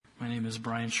My name is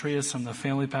Brian Shreas. I'm the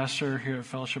family pastor here at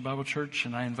Fellowship Bible Church,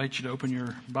 and I invite you to open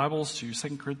your Bibles to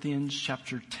 2 Corinthians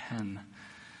chapter 10.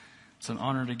 It's an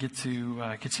honor to get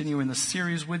to continue in this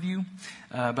series with you,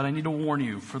 but I need to warn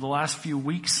you, for the last few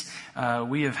weeks,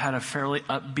 we have had a fairly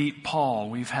upbeat Paul.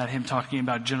 We've had him talking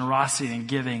about generosity and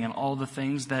giving and all the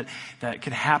things that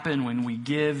could happen when we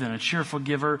give and a cheerful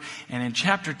giver. And in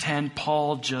chapter 10,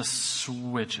 Paul just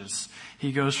switches.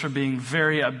 He goes from being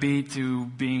very upbeat to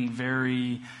being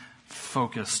very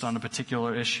focused on a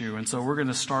particular issue. And so we're going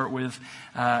to start with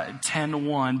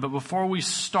 10:1. But before we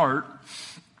start,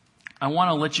 I want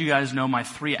to let you guys know my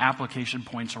 3 application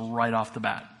points right off the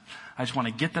bat. I just want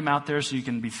to get them out there so you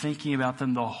can be thinking about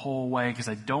them the whole way, because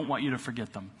I don't want you to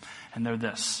forget them. And they're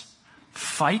this: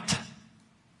 fight,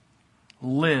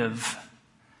 live,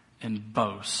 and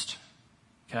boast.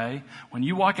 Okay? When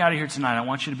you walk out of here tonight, I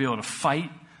want you to be able to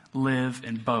fight, live,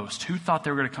 and boast. Who thought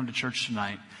they were going to come to church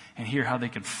tonight and hear how they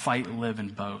could fight, live,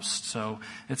 and boast? So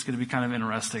it's going to be kind of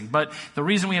interesting. But the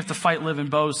reason we have to fight, live, and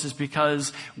boast is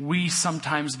because we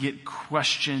sometimes get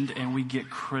questioned and we get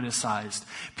criticized.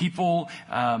 People,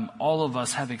 all of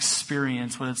us have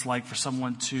experienced what it's like for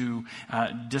someone to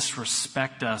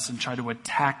disrespect us and try to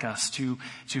attack us, to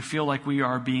feel like we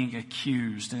are being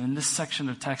accused. And in this section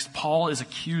of text, Paul is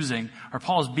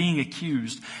being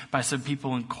accused by some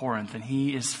people in Corinth, and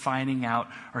he is finding out,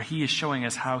 or he is showing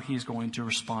us how he is going to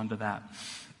respond to that.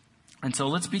 And so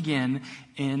let's begin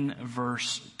in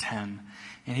verse 10.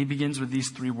 And he begins with these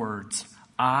 3 words: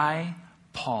 I,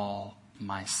 Paul,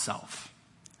 myself.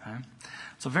 Okay?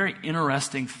 It's a very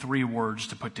interesting 3 words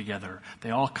to put together. They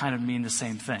all kind of mean the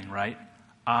same thing, right?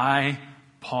 I,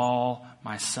 Paul,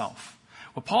 myself.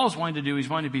 What Paul is wanting to do, he's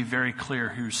wanting to be very clear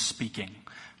who's speaking.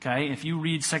 Okay, if you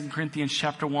read 2 Corinthians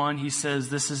chapter 1, he says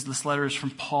this letter is from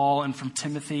Paul and from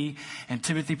Timothy. And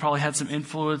Timothy probably had some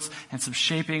influence and some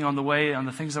shaping on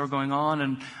the things that were going on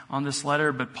and on this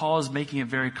letter. But Paul is making it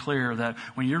very clear that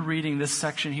when you're reading this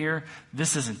section here,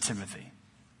 this isn't Timothy.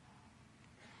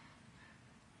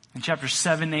 In chapter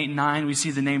 7, 8, 9, we see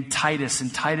the name Titus.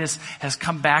 And Titus has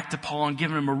come back to Paul and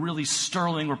given him a really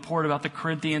sterling report about the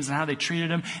Corinthians and how they treated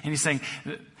him. And he's saying,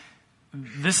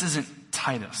 this isn't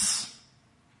Titus.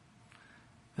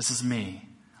 This is me.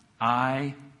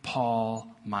 I, Paul,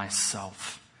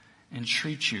 myself,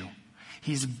 entreat you.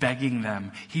 He's begging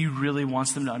them. He really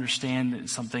wants them to understand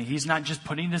something. He's not just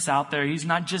putting this out there. He's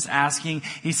not just asking.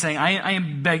 He's saying, I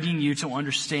am begging you to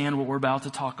understand what we're about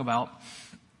to talk about.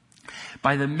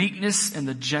 By the meekness and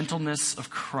the gentleness of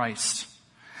Christ,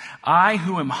 I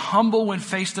who am humble when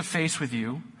face to face with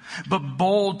you, but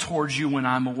bold towards you when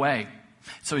I'm away.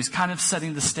 So he's kind of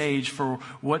setting the stage for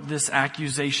what this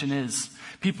accusation is.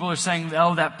 People are saying,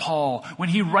 oh, that Paul, when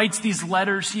he writes these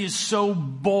letters, he is so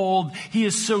bold. He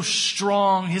is so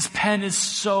strong. His pen is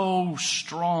so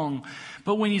strong.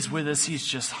 But when he's with us, he's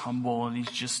just humble and he's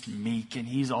just meek and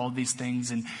he's all these things,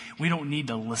 and we don't need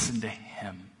to listen to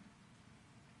him.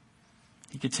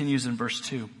 He continues in verse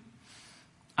 2.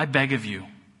 I beg of you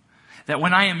that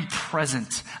when I am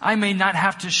present, I may not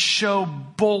have to show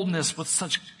boldness with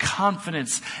such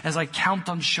confidence as I count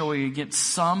on showing against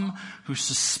some who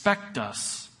suspect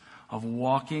us of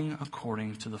walking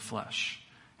according to the flesh.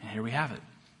 And here we have it.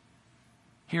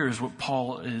 Here is what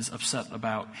Paul is upset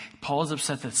about. Paul is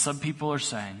upset that some people are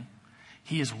saying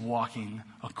he is walking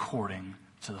according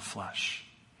to the flesh.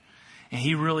 And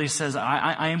he really says,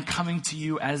 I am coming to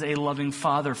you as a loving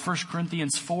father. 1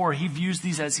 Corinthians 4, he views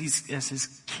these as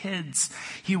his kids.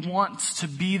 He wants to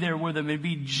be there with them and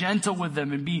be gentle with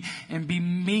them and be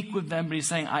meek with them. But he's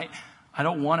saying, I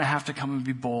don't want to have to come and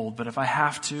be bold, but if I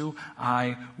have to,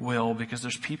 I will, because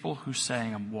there's people who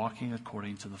saying I'm walking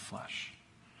according to the flesh.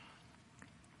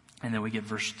 And then we get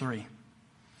verse 3.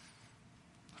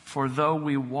 For though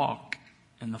we walk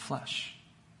in the flesh.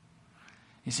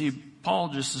 You see, Paul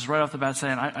just is right off the bat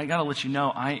saying, I got to let you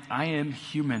know, I am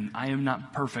human. I am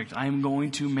not perfect. I am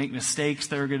going to make mistakes.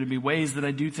 There are going to be ways that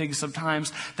I do things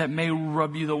sometimes that may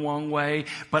rub you the wrong way.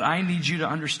 But I need you to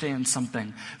understand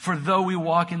something. For though we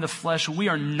walk in the flesh, we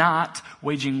are not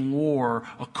waging war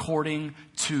according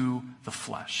to the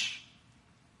flesh.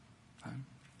 Okay?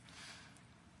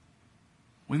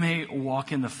 We may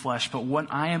walk in the flesh, but what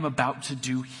I am about to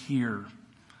do here,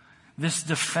 this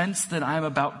defense that I'm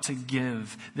about to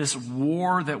give, this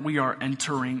war that we are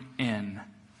entering in,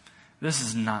 this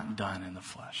is not done in the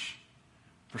flesh.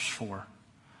 Verse 4.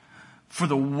 For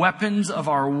the weapons of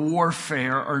our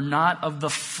warfare are not of the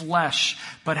flesh,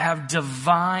 but have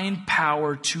divine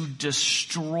power to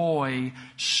destroy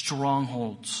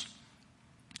strongholds.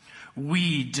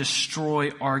 We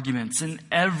destroy arguments and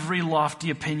every lofty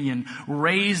opinion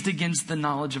raised against the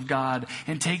knowledge of God,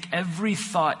 and take every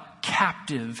thought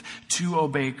captive to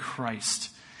obey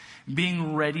Christ,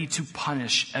 being ready to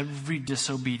punish every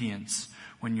disobedience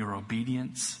when your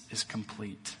obedience is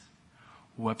complete.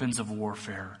 Weapons of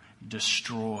warfare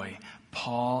destroy.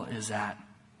 Paul is at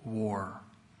war.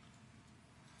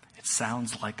 It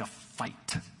sounds like a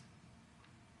fight.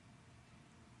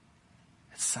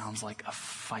 It sounds like a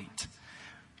fight.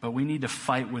 But we need to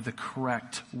fight with the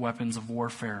correct weapons of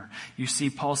warfare. You see,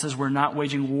 Paul says we're not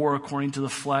waging war according to the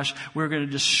flesh. We're going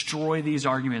to destroy these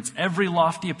arguments. Every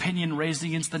lofty opinion raised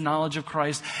against the knowledge of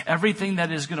Christ, everything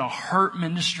that is going to hurt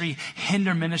ministry,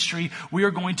 hinder ministry, we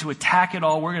are going to attack it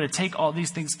all. We're going to take all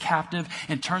these things captive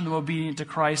and turn them obedient to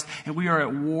Christ. And we are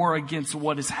at war against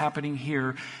what is happening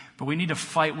here. But we need to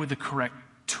fight with the correct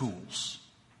tools.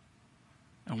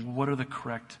 And what are the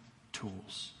correct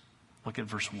tools? Look at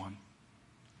verse 1.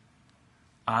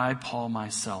 I, Paul,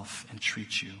 myself,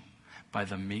 entreat you by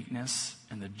the meekness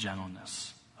and the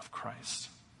gentleness of Christ.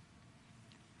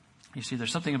 You see,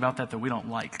 there's something about that we don't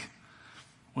like.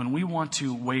 When we want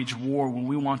to wage war, when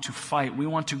we want to fight, we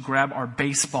want to grab our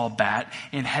baseball bat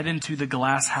and head into the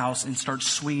glass house and start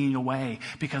swinging away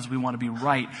because we want to be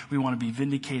right. We want to be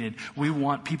vindicated. We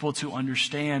want people to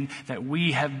understand that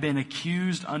we have been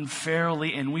accused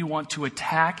unfairly, and we want to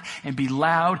attack and be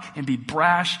loud and be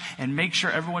brash and make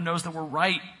sure everyone knows that we're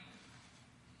right.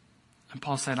 And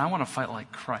Paul said, I want to fight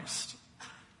like Christ.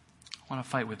 I want to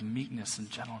fight with meekness and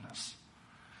gentleness.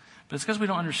 But it's because we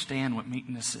don't understand what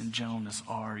meekness and gentleness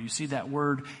are. You see, that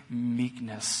word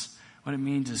meekness, what it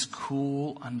means is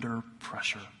cool under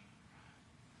pressure.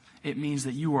 It means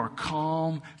that you are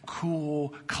calm,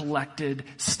 cool, collected,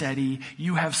 steady.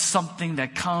 You have something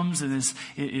that comes and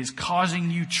is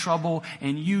causing you trouble,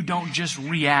 and you don't just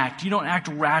react. You don't act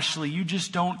rashly. You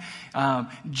just don't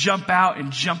jump out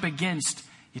and jump against.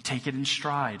 You take it in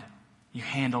stride. You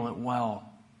handle it well.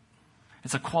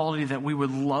 It's a quality that we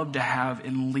would love to have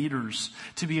in leaders,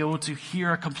 to be able to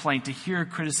hear a complaint, to hear a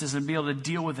criticism, be able to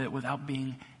deal with it without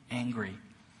being angry.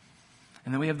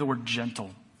 And then we have the word gentle.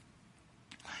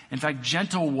 In fact,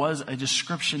 gentle was a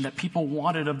description that people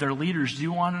wanted of their leaders. Do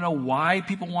you want to know why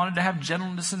people wanted to have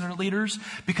gentleness in their leaders?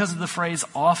 Because of the phrase,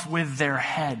 off with their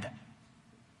head.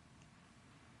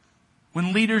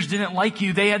 When leaders didn't like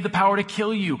you, they had the power to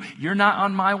kill you. You're not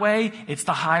on my way, it's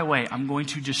the highway. I'm going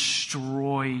to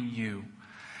destroy you.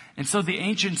 And so the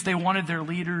ancients, they wanted their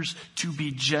leaders to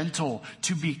be gentle,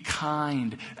 to be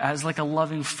kind, as like a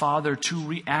loving father, to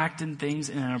react in things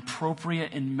in an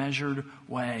appropriate and measured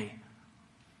way.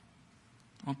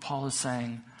 What Paul is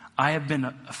saying, I have been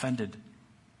offended.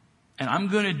 And I'm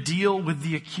going to deal with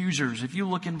the accusers. If you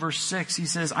look in verse 6, he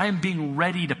says, I am being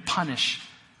ready to punish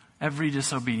every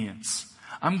disobedience.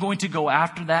 I'm going to go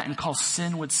after that and call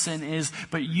sin what sin is.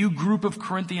 But you group of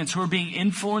Corinthians who are being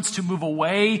influenced to move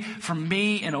away from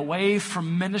me and away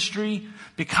from ministry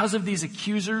because of these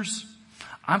accusers,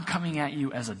 I'm coming at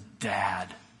you as a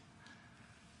dad.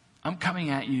 I'm coming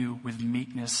at you with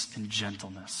meekness and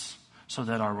gentleness so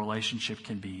that our relationship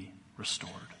can be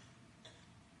restored.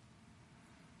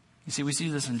 You see, we see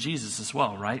this in Jesus as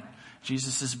well, right?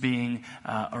 Jesus is being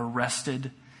arrested.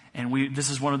 And this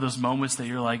is one of those moments that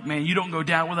you're like, man, you don't go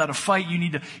down without a fight. You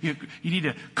need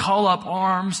to call up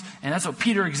arms. And that's what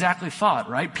Peter exactly thought,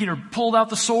 right? Peter pulled out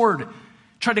the sword,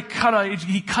 tried to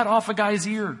he cut off a guy's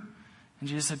ear. And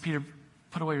Jesus said, Peter,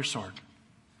 put away your sword.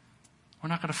 We're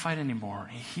not going to fight anymore.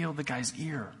 He healed the guy's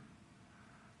ear.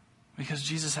 Because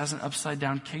Jesus has an upside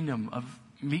down kingdom of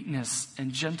meekness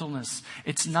and gentleness.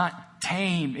 It's not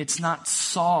tame. It's not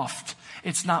soft.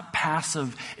 It's not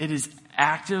passive. It is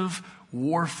active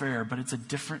warfare, but it's a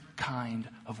different kind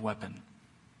of weapon.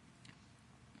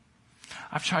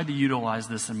 I've tried to utilize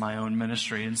this in my own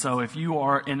ministry. And so if you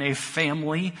are in a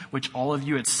family, which all of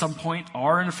you at some point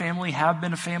are in a family, have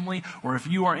been a family, or if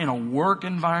you are in a work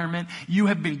environment, you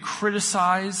have been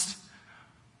criticized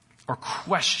or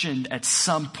questioned at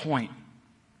some point.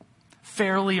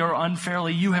 Fairly or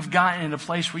unfairly, you have gotten in a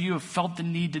place where you have felt the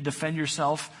need to defend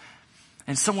yourself.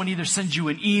 And someone either sends you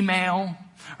an email,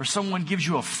 or someone gives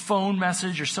you a phone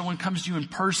message, or someone comes to you in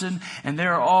person, and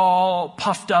they're all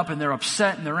puffed up, and they're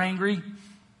upset, and they're angry.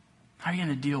 How are you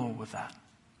going to deal with that?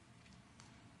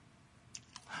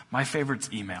 My favorite's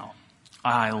email.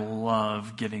 I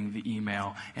love getting the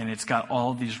email, and it's got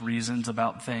all these reasons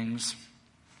about things,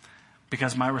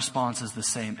 because my response is the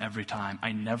same every time.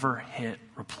 I never hit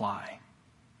reply.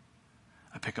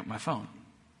 I pick up my phone,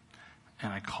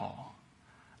 and I call.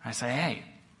 I say, hey,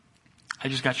 I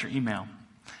just got your email,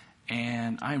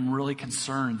 and I'm really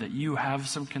concerned that you have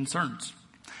some concerns.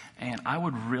 And I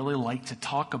would really like to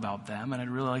talk about them, and I'd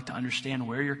really like to understand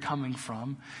where you're coming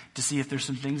from, to see if there's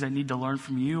some things I need to learn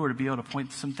from you, or to be able to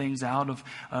point some things out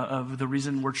of the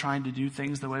reason we're trying to do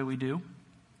things the way we do.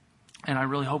 And I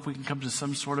really hope we can come to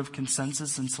some sort of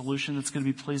consensus and solution that's going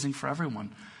to be pleasing for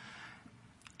everyone.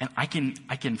 And I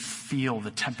can feel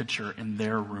the temperature in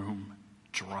their room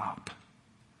drop.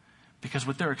 Because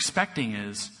what they're expecting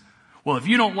is, well, if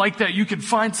you don't like that, you can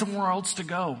find somewhere else to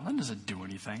go. That doesn't do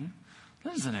anything.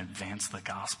 That doesn't advance the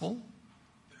gospel.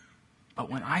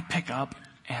 But when I pick up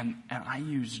and I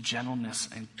use gentleness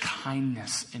and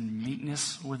kindness and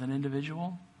meekness with an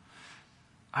individual,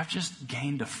 I've just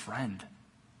gained a friend.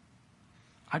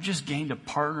 I've just gained a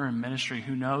partner in ministry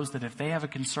who knows that if they have a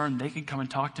concern, they can come and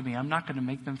talk to me. I'm not going to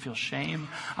make them feel shame.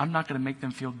 I'm not going to make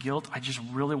them feel guilt. I just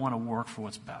really want to work for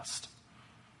what's best.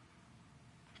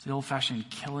 It's the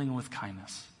old-fashioned killing with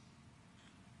kindness.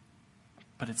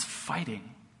 But it's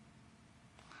fighting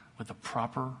with the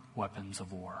proper weapons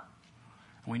of war.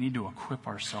 And we need to equip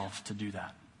ourselves to do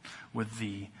that with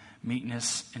the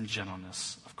meekness and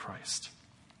gentleness of Christ.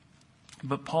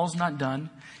 But Paul's not done.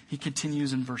 He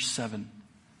continues in verse 7.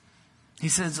 He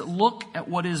says, look at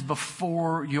what is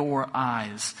before your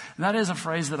eyes. And that is a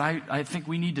phrase that I think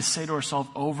we need to say to ourselves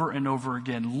over and over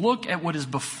again. Look at what is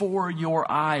before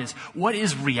your eyes. What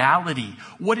is reality?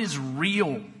 What is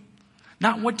real?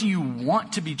 Not what do you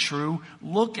want to be true.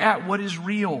 Look at what is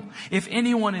real. If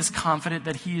anyone is confident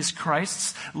that he is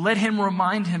Christ's, let him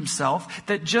remind himself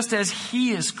that just as he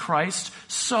is Christ,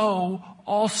 so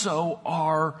also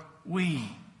are we.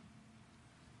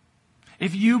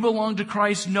 If you belong to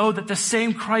Christ, know that the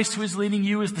same Christ who is leading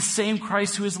you is the same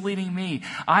Christ who is leading me.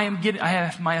 I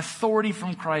have my authority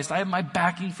from Christ. I have my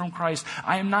backing from Christ.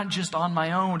 I am not just on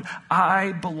my own.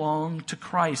 I belong to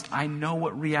Christ. I know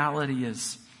what reality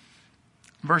is.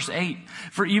 Verse 8,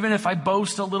 for even if I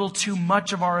boast a little too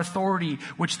much of our authority,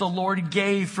 which the Lord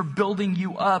gave for building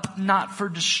you up, not for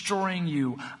destroying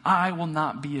you, I will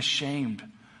not be ashamed.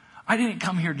 I didn't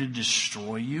come here to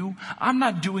destroy you. I'm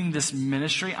not doing this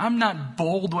ministry. I'm not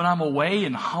bold when I'm away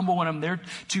and humble when I'm there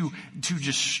to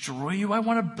destroy you. I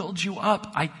want to build you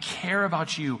up. I care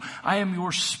about you. I am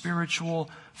your spiritual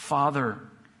father.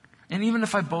 And even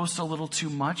if I boast a little too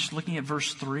much, looking at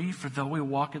verse 3, for though we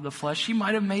walk in the flesh, he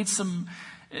might have made some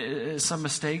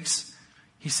mistakes.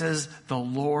 He says, the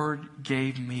Lord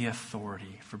gave me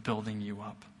authority for building you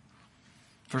up.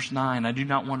 Verse 9, I do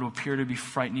not want to appear to be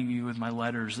frightening you with my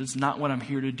letters. It's not what I'm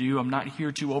here to do. I'm not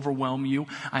here to overwhelm you.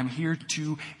 I'm here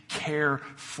to care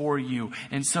for you.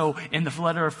 And so in the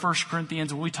letter of 1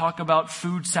 Corinthians, when we talk about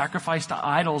food sacrificed to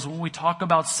idols, when we talk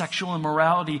about sexual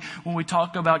immorality, when we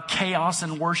talk about chaos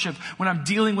and worship, when I'm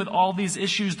dealing with all these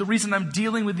issues, the reason I'm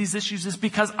dealing with these issues is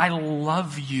because I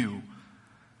love you.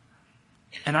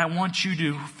 And I want you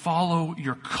to follow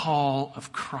your call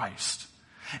of Christ.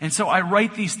 And so I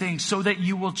write these things so that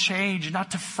you will change,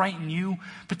 not to frighten you,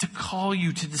 but to call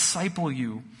you, to disciple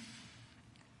you.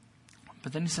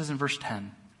 But then he says in verse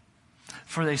 10,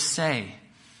 for they say,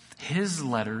 his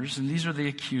letters, and these are the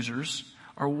accusers,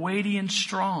 are weighty and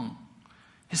strong.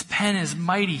 His pen is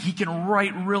mighty. He can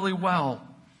write really well.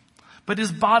 But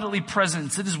his bodily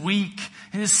presence, it is weak,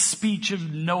 and his speech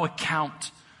of no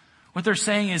account. What they're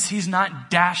saying is he's not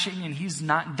dashing and he's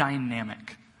not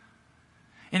dynamic.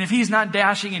 And if he's not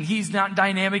dashing and he's not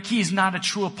dynamic, he's not a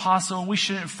true apostle, and we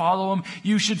shouldn't follow him.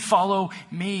 You should follow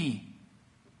me.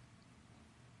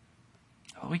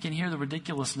 Well, we can hear the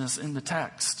ridiculously in the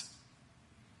text.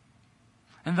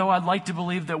 And though I'd like to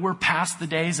believe that we're past the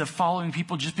days of following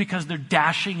people just because they're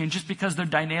dashing and just because they're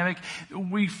dynamic,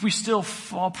 we still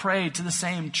fall prey to the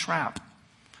same trap.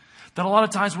 That a lot of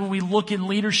times when we look in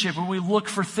leadership, when we look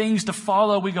for things to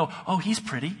follow, we go, oh, he's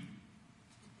pretty.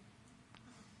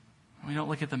 We don't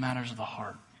look at the matters of the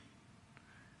heart.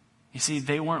 You see,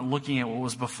 they weren't looking at what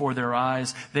was before their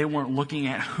eyes. They weren't looking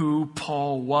at who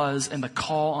Paul was and the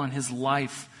call on his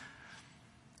life.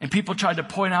 And people tried to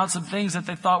point out some things that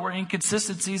they thought were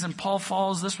inconsistencies, and Paul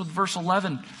follows this with verse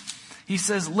 11. He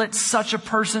says, let such a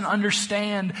person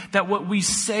understand that what we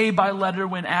say by letter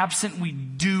when absent, we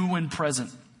do when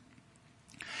present.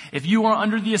 If you are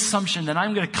under the assumption that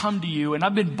I'm going to come to you and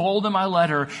I've been bold in my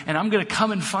letter and I'm going to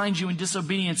come and find you in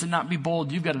disobedience and not be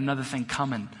bold, you've got another thing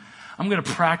coming. I'm going to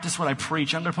practice what I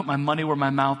preach. I'm going to put my money where my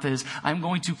mouth is. I'm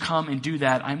going to come and do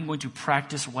that. I'm going to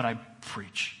practice what I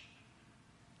preach.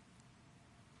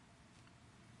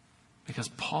 Because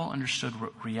Paul understood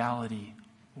what reality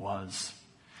was.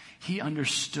 He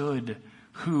understood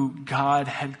who God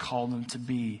had called him to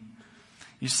be.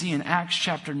 You see, in Acts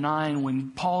chapter 9,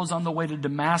 when Paul is on the way to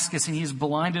Damascus and he's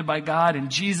blinded by God and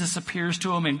Jesus appears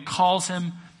to him and calls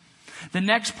him, The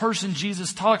next person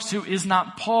Jesus talks to is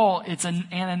not Paul, it's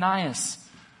Ananias.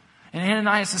 And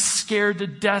Ananias is scared to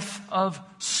death of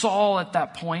Saul at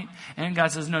that point. And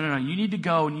God says, no, you need to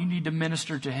go and you need to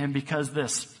minister to him because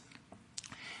this.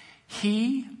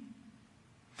 He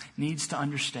needs to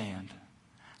understand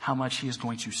how much he is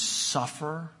going to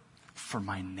suffer for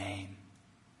my name.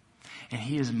 And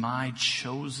he is my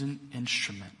chosen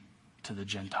instrument to the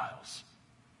Gentiles.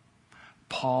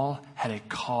 Paul had a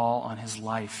call on his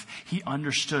life. He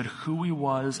understood who he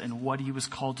was and what he was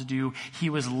called to do. He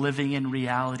was living in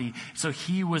reality. So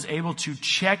he was able to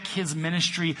check his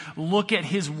ministry, look at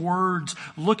his words,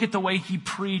 look at the way he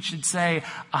preached and say,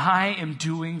 I am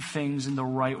doing things in the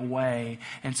right way.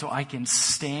 And so I can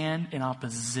stand in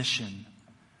opposition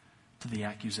to the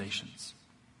accusations.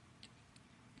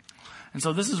 And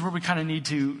so this is where we kind of need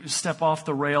to step off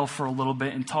the rail for a little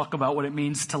bit and talk about what it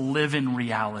means to live in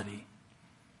reality.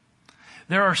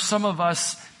 There are some of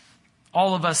us,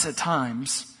 all of us at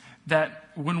times, that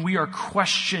when we are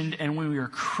questioned and when we are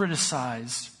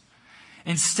criticized,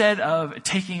 instead of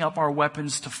taking up our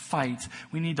weapons to fight,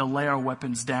 we need to lay our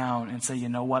weapons down and say, you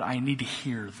know what, I need to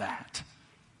hear that.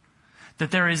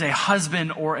 That there is a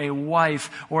husband or a wife,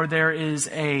 or there is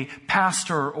a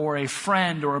pastor or a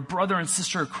friend or a brother and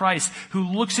sister of Christ who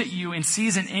looks at you and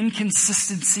sees an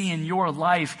inconsistency in your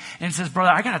life and says,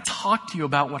 brother, I got to talk to you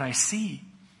about what I see.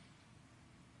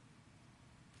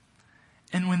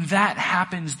 And when that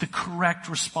happens, the correct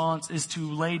response is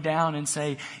to lay down and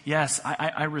say, yes,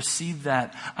 I receive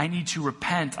that. I need to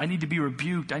repent. I need to be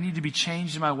rebuked. I need to be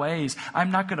changed in my ways.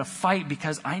 I'm not going to fight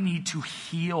because I need to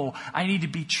heal. I need to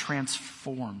be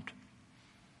transformed.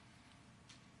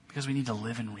 Because we need to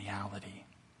live in reality,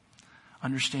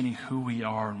 understanding who we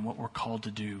are and what we're called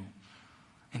to do,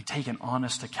 and take an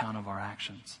honest account of our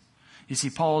actions. You see,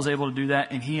 Paul is able to do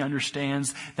that, and he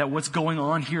understands that what's going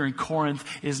on here in Corinth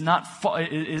is not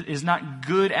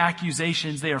good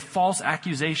accusations. They are false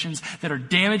accusations that are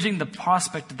damaging the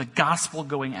prospect of the gospel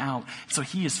going out. So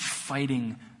he is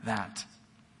fighting that.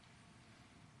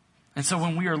 And so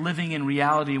when we are living in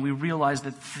reality, we realize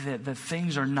that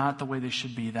things are not the way they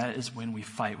should be. That is when we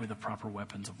fight with the proper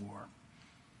weapons of war.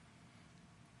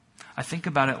 I think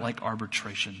about it like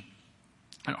arbitration.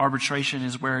 And arbitration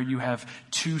is where you have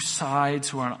two sides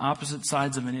who are on opposite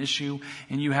sides of an issue,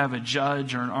 and you have a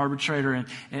judge or an arbitrator,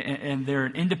 and they're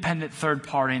an independent third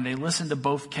party, and they listen to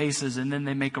both cases, and then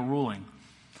they make a ruling.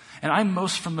 And I'm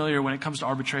most familiar when it comes to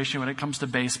arbitration, when it comes to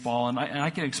baseball, and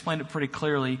I can explain it pretty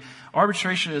clearly.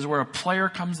 Arbitration is where a player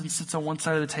comes and sits on one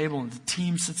side of the table, and the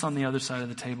team sits on the other side of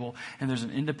the table, and there's an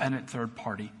independent third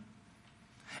party.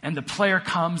 And the player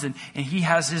comes and he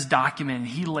has his document and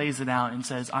he lays it out and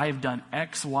says, I have done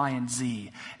X, Y, and Z.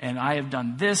 And I have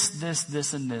done this,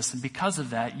 this, and this. And because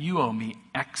of that, you owe me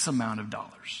X amount of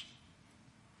dollars.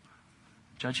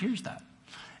 Judge hears that.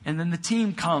 And then the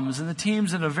team comes, and the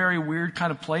team's in a very weird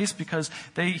kind of place because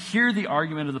they hear the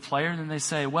argument of the player and then they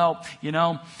say, well,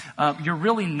 you're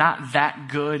really not that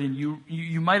good, and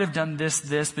you might have done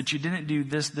this, but you didn't do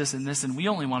this, and this, and we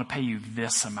only want to pay you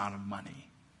this amount of money.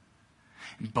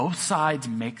 Both sides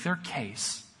make their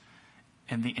case,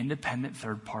 and the independent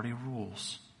third party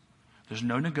rules. There's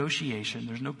no negotiation.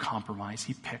 There's no compromise.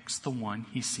 He picks the one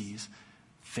he sees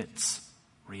fits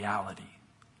reality.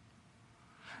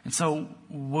 And so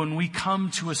when we come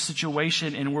to a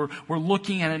situation and we're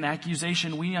looking at an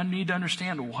accusation, we need to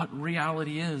understand what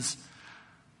reality is.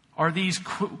 Are these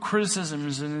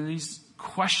criticisms and these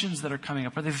questions that are coming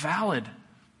up, are they valid?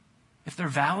 If they're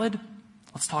valid,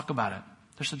 let's talk about it.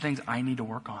 There's some things I need to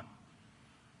work on.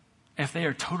 If they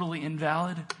are totally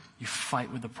invalid, you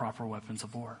fight with the proper weapons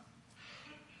of war.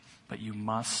 But you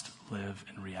must live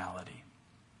in reality.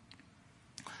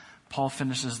 Paul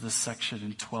finishes this section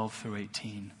in 12 through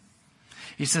 18.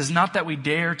 He says, not that we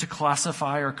dare to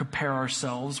classify or compare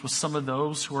ourselves with some of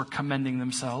those who are commending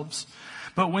themselves,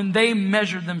 but when they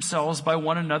measure themselves by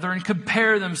one another and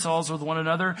compare themselves with one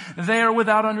another, they are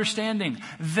without understanding.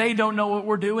 They don't know what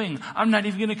we're doing. I'm not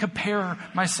even going to compare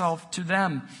myself to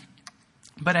them.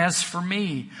 But as for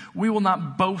me, we will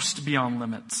not boast beyond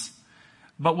limits,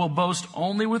 but will boast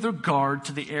only with regard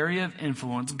to the area of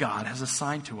influence God has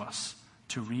assigned to us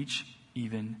to reach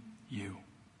even you.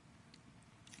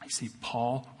 You see,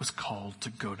 Paul was called to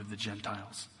go to the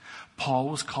Gentiles. Paul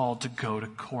was called to go to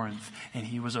Corinth, and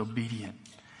he was obedient.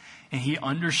 And he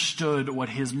understood what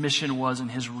his mission was and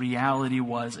his reality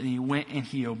was, and he went and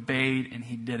he obeyed and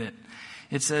he did it.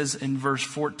 It says in verse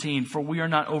 14, for we are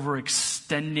not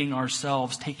overextending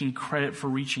ourselves, taking credit for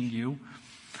reaching you,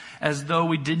 as though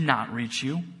we did not reach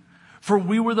you. For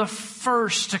we were the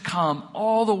first to come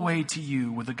all the way to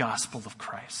you with the gospel of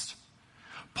Christ.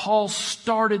 Paul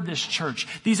started this church.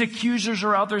 These accusers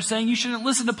are out there saying, you shouldn't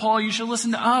listen to Paul, you should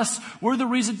listen to us. We're the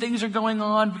reason things are going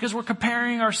on because we're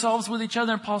comparing ourselves with each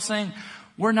other. And Paul's saying,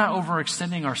 we're not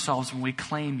overextending ourselves when we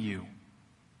claim you.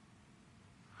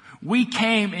 We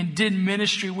came and did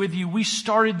ministry with you. We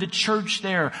started the church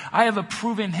there. I have a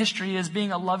proven history as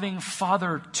being a loving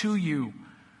father to you.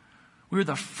 We were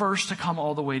the first to come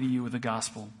all the way to you with the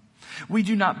gospel. We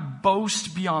do not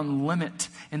boast beyond limit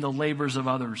in the labors of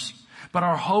others. But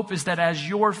our hope is that as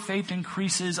your faith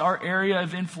increases, our area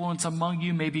of influence among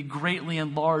you may be greatly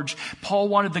enlarged. Paul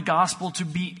wanted the gospel to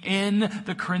be in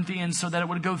the Corinthians so that it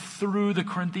would go through the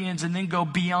Corinthians and then go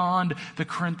beyond the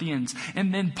Corinthians.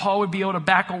 And then Paul would be able to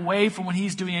back away from what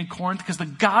he's doing in Corinth because the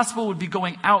gospel would be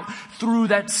going out through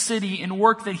that city in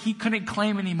work that he couldn't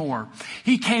claim anymore.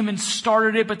 He came and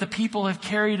started it, but the people have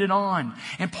carried it on.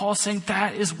 And Paul's saying,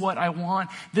 that is what I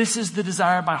want. This is the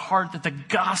desire of my heart, that the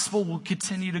gospel will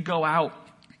continue to go out,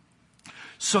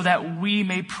 so that we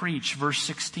may preach, verse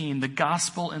 16, the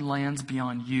gospel in lands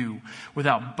beyond you,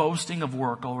 without boasting of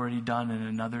work already done in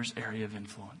another's area of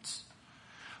influence.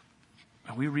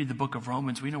 And we read the book of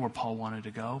Romans, we know where Paul wanted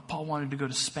to go. Paul wanted to go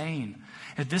to Spain.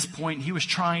 At this point, he was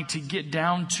trying to get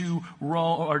down to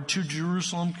Rome, or to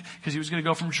Jerusalem, because he was going to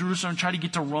go from Jerusalem and try to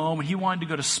get to Rome. And he wanted to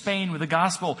go to Spain with the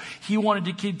gospel. He wanted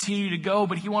to continue to go,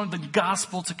 but he wanted the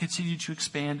gospel to continue to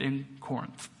expand in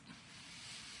Corinth.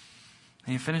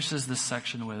 And he finishes this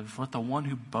section with, let the one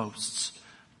who boasts,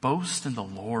 boast in the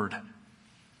Lord.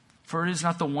 For it is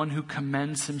not the one who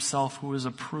commends himself who is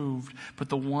approved, but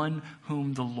the one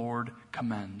whom the Lord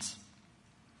commends.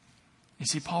 You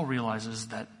see, Paul realizes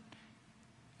that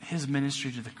his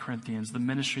ministry to the Corinthians, the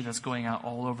ministry that's going out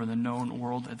all over the known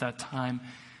world at that time,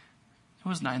 it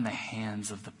was not in the hands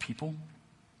of the people.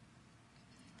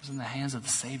 It was in the hands of the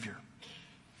Savior.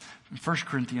 In 1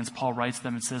 Corinthians, Paul writes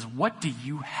them and says, what do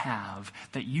you have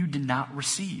that you did not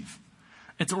receive?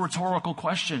 It's a rhetorical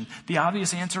question. The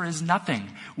obvious answer is nothing.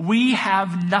 We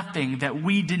have nothing that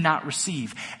we did not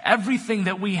receive. Everything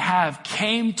that we have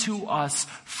came to us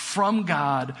from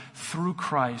God through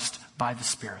Christ by the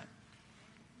Spirit.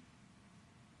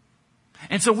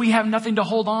 And so we have nothing to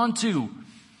hold on to.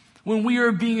 When we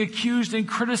are being accused and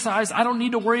criticized, I don't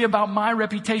need to worry about my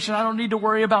reputation. I don't need to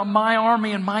worry about my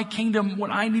army and my kingdom. What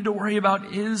I need to worry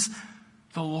about is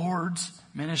the Lord's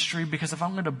ministry, because if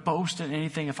I'm going to boast in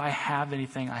anything, if I have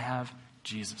anything, I have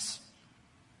Jesus.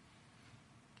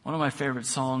 One of my favorite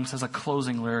songs has a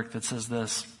closing lyric that says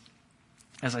this: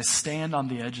 as I stand on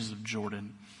the edges of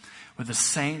Jordan with the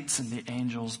saints and the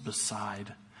angels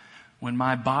beside, when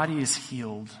my body is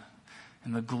healed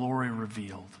and the glory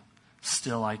revealed,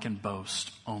 still I can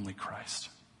boast only Christ.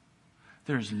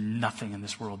 There is nothing in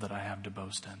this world that I have to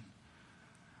boast in.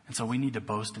 And so we need to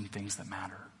boast in things that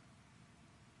matter.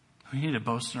 We need to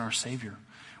boast in our Savior.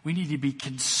 We need to be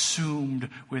consumed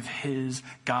with His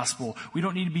gospel. We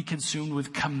don't need to be consumed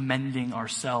with commending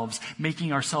ourselves,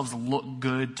 making ourselves look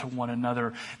good to one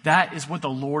another. That is what the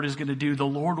Lord is going to do. The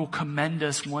Lord will commend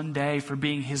us one day for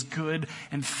being His good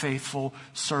and faithful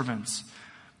servants.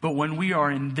 But when we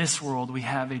are in this world, we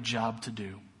have a job to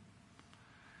do.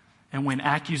 And when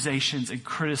accusations and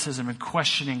criticism and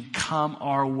questioning come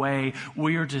our way,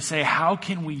 we are to say, how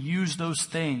can we use those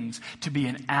things to be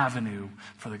an avenue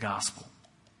for the gospel?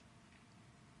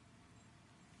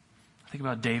 Think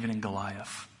about David and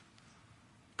Goliath.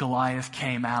 Goliath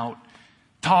came out,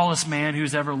 tallest man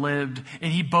who's ever lived,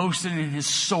 and he boasted in his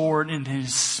sword and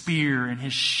his spear and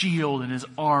his shield and his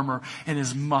armor and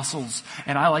his muscles.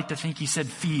 And I like to think he said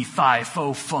fee, fi,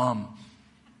 fo, fum.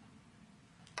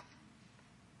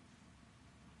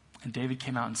 And David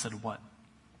came out and said, what?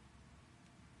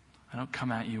 I don't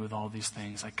come at you with all these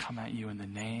things. I come at you in the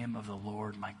name of the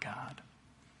Lord my God.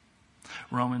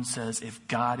 Romans says, if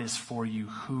God is for you,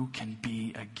 who can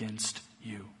be against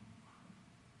you?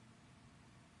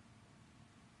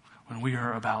 When we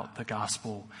are about the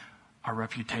gospel, our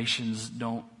reputations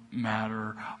don't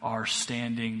matter, our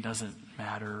standing doesn't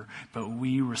matter, but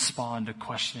we respond to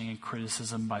questioning and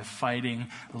criticism by fighting,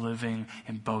 living,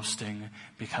 and boasting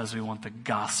because we want the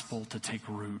gospel to take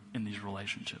root in these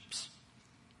relationships.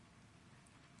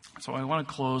 So I want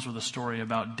to close with a story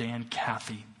about Dan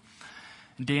Cathy.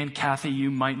 Dan Cathy, you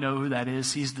might know who that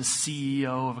is. He's the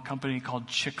CEO of a company called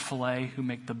Chick-fil-A, who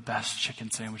make the best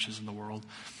chicken sandwiches in the world.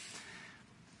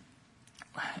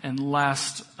 And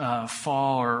last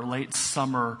fall or late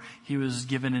summer, he was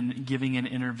giving an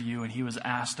interview, and he was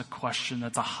asked a question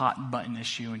that's a hot button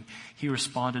issue, and he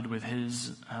responded with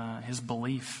his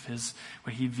belief,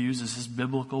 what he views as his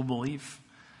biblical belief,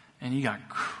 and he got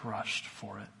crushed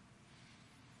for it.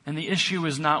 And the issue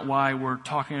is not why we're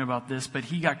talking about this, but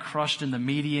he got crushed in the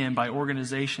media and by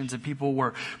organizations, and people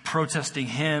were protesting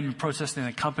him, protesting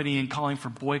the company, and calling for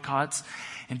boycotts.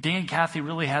 And Dan Cathy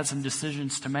really had some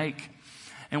decisions to make.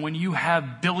 And when you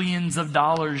have billions of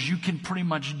dollars, you can pretty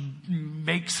much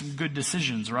make some good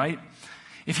decisions, right?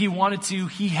 If he wanted to,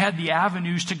 he had the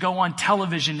avenues to go on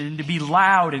television and to be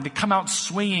loud and to come out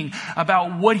swinging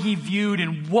about what he viewed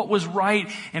and what was right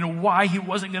and why he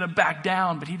wasn't going to back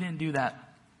down, but he didn't do that.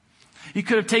 He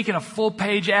could have taken a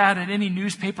full-page ad in any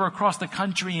newspaper across the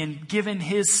country and given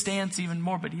his stance even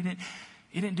more, but he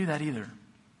didn't do that either.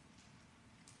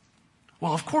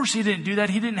 Well, of course he didn't do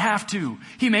that. He didn't have to.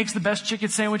 He makes the best chicken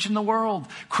sandwich in the world.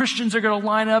 Christians are going to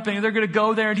line up and they're going to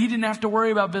go there, and he didn't have to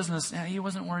worry about business. And he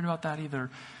wasn't worried about that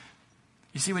either.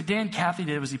 You see, what Dan Cathy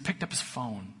did was he picked up his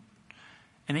phone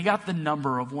and he got the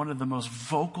number of one of the most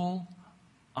vocal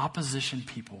opposition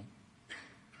people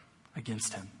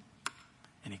against him.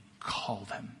 And he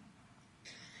called him.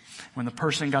 When the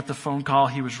person got the phone call,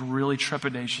 he was really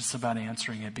trepidatious about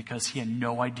answering it because he had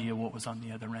no idea what was on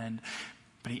the other end.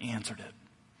 But he answered it.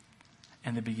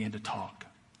 And they began to talk.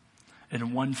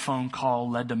 And one phone call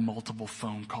led to multiple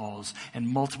phone calls. And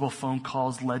multiple phone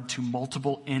calls led to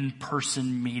multiple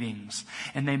in-person meetings.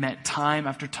 And they met time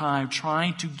after time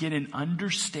trying to get an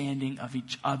understanding of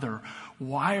each other.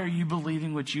 Why are you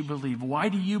believing what you believe? Why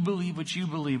do you believe what you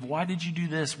believe? Why did you do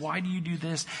this? Why do you do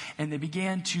this? And they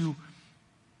began to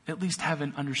at least have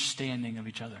an understanding of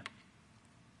each other.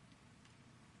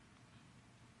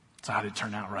 So how did it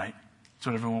turn out, right? That's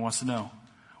what everyone wants to know.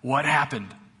 What happened?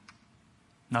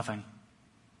 Nothing.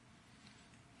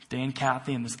 Dan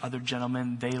Cathy and this other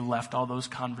gentleman, they left all those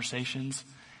conversations.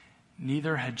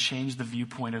 Neither had changed the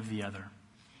viewpoint of the other.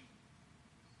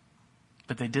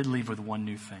 But they did leave with one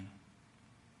new thing.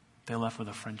 They left with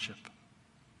a friendship.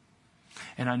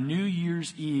 And on New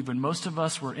Year's Eve, when most of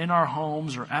us were in our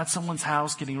homes or at someone's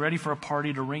house getting ready for a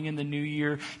party to ring in the new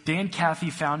year, Dan Cathy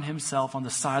found himself on the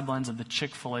sidelines of the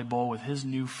Chick-fil-A Bowl with his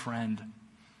new friend,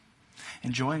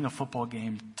 enjoying a football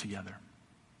game together.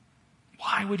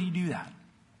 Why would he do that?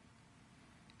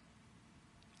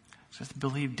 Just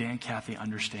believe Dan Cathy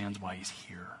understands why he's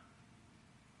here.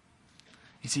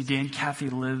 You see, Dan Cathy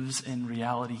lives in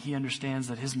reality. He understands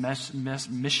that his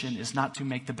mission is not to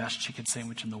make the best chicken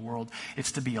sandwich in the world.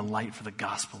 It's to be a light for the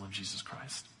gospel of Jesus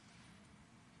Christ.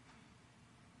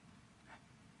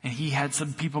 And he had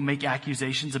some people make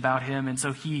accusations about him, and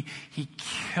so he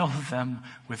killed them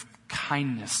with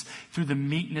kindness. Through the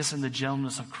meekness and the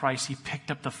gentleness of Christ, he picked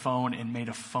up the phone and made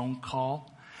a phone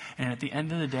call. And at the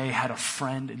end of the day, had a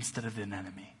friend instead of an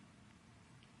enemy.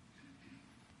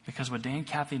 Because what Dan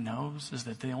Cathy knows is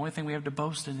that the only thing we have to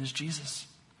boast in is Jesus.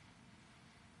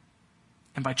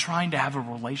 And by trying to have a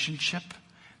relationship,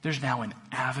 there's now an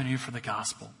avenue for the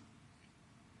gospel.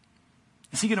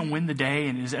 Is he going to win the day,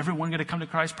 and is everyone going to come to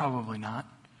Christ? Probably not.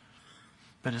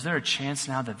 But is there a chance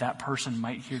now that that person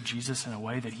might hear Jesus in a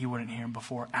way that he wouldn't hear him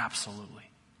before? Absolutely.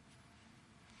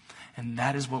 And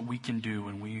that is what we can do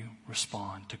when we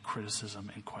respond to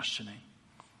criticism and questioning.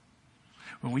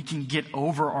 When we can get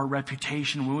over our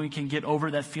reputation, when we can get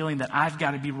over that feeling that I've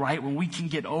got to be right, when we can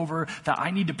get over that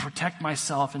I need to protect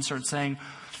myself and start saying,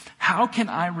 how can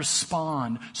I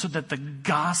respond so that the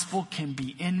gospel can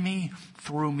be in me,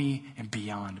 through me, and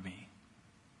beyond me?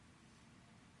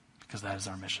 Because that is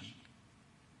our mission.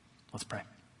 Let's pray.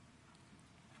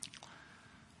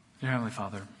 Dear Heavenly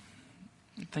Father,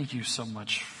 thank you so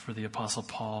much for the Apostle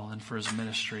Paul and for his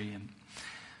ministry. And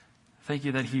thank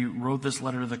you that he wrote this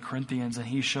letter to the Corinthians and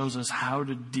he shows us how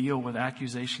to deal with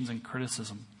accusations and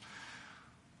criticism.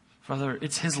 Father,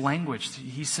 it's his language.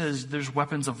 He says there's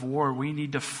weapons of war. We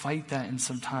need to fight that in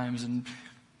sometimes. And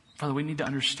Father, we need to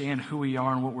understand who we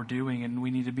are and what we're doing, and we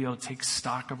need to be able to take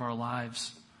stock of our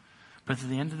lives. But at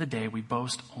the end of the day, we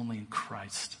boast only in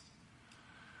Christ.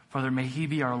 Father, may he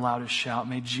be our loudest shout.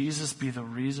 May Jesus be the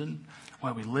reason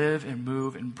why we live and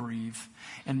move and breathe.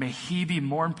 And may he be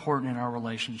more important in our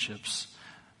relationships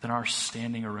than our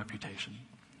standing or reputation.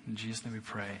 In Jesus' name we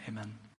pray. Amen.